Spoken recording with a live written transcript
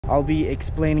I'll be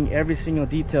explaining every single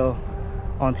detail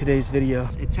on today's video.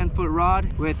 A 10-foot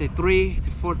rod with a 3,000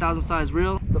 to 4,000 size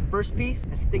reel. The first piece,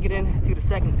 and stick it into the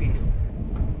second piece.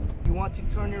 You want to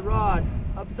turn your rod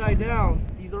upside down.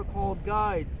 These are called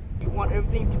guides. You want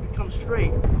everything to become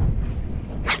straight.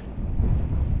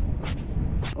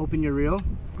 Open your reel,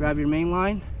 grab your main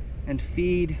line, and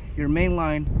feed your main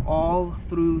line all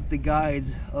through the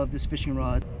guides of this fishing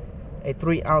rod. A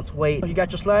 3-ounce weight. You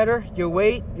got your slider, your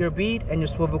weight, your bead, and your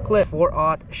swivel clip.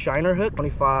 4/0 shiner hook,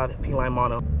 25 P-line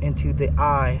mono. Into the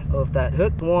eye of that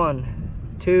hook.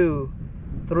 1, 2,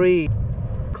 3.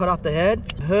 Cut off the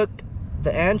head. Hook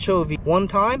the anchovy 1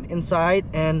 time inside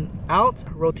and out.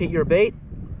 Rotate your bait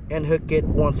and hook it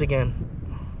once again.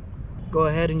 Go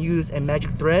ahead and use a magic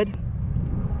thread.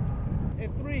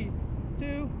 In 3,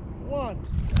 2, 1.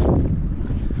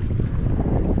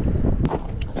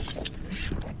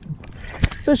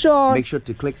 Fish on! Make sure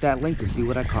to click that link to see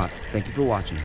what I caught. Thank you for watching.